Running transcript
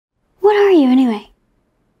What are you, anyway?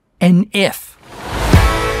 An if.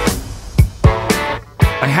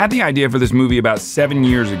 I had the idea for this movie about 7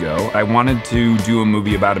 years ago. I wanted to do a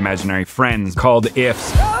movie about imaginary friends called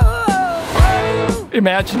Ifs.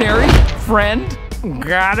 Imaginary friend?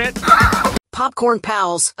 Got it? Popcorn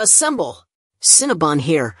pals, assemble. Cinebun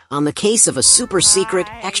here on the case of a super secret,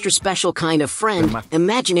 extra special kind of friend,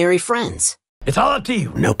 imaginary friends. It's all up to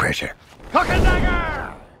you. No pressure. Hook and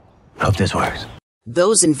dagger! Hope this works.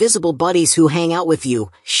 Those invisible buddies who hang out with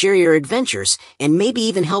you, share your adventures, and maybe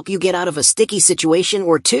even help you get out of a sticky situation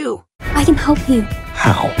or two. I can help you.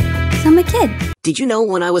 How? 'Cause I'm a kid. Did you know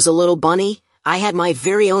when I was a little bunny, I had my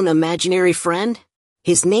very own imaginary friend?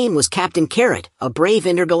 His name was Captain Carrot, a brave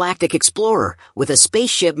intergalactic explorer with a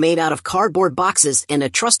spaceship made out of cardboard boxes and a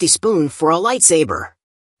trusty spoon for a lightsaber.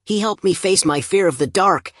 He helped me face my fear of the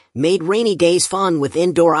dark, made rainy days fun with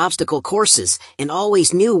indoor obstacle courses, and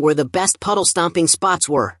always knew where the best puddle-stomping spots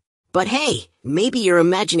were. But hey, maybe your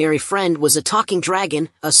imaginary friend was a talking dragon,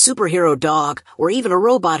 a superhero dog, or even a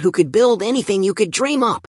robot who could build anything you could dream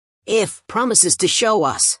up. If promises to show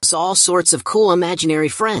us all sorts of cool imaginary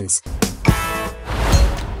friends.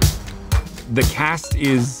 The cast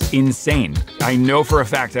is insane. I know for a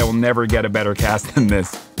fact I will never get a better cast than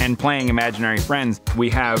this. And playing imaginary friends, we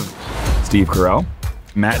have Steve Carell,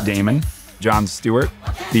 Matt Damon, Jon Stewart,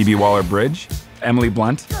 Phoebe Waller-Bridge, Emily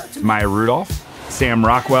Blunt, Maya Rudolph, Sam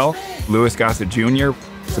Rockwell, Louis Gossett Jr.,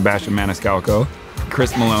 Sebastian Maniscalco,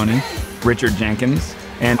 Chris Maloney, Richard Jenkins,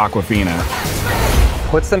 and Awkwafina.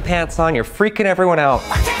 Put some pants on, you're freaking everyone out.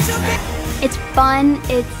 It's fun,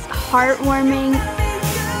 it's heartwarming.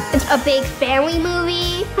 It's a big family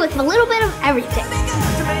movie with a little bit of everything.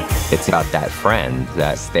 It's about that friend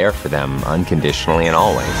that's there for them unconditionally and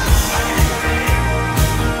always.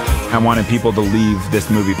 I wanted people to leave this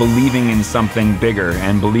movie believing in something bigger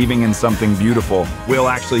and believing in something beautiful will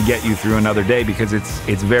actually get you through another day because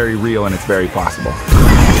it's very real and it's very possible.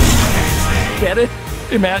 Get it?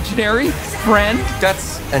 Imaginary friend?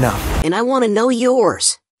 That's enough. And I want to know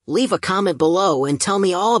yours. Leave a comment below and tell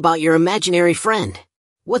me all about your imaginary friend.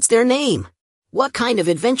 What's their name? What kind of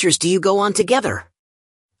adventures do you go on together?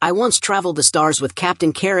 I once traveled the stars with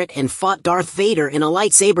Captain Carrot and fought Darth Vader in a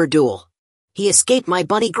lightsaber duel. He escaped my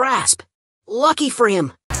buddy grasp. Lucky for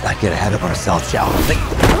him. Let's not get ahead of ourselves, shall we?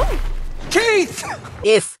 Keith!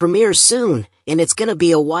 If premieres soon, and it's gonna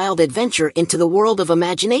be a wild adventure into the world of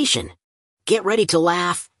imagination. Get ready to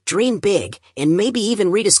laugh, dream big, and maybe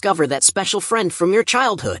even rediscover that special friend from your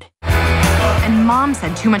childhood. And Mom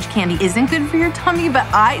said too much candy isn't good for your tummy, but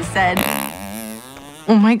I said,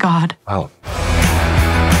 oh my God. Wow.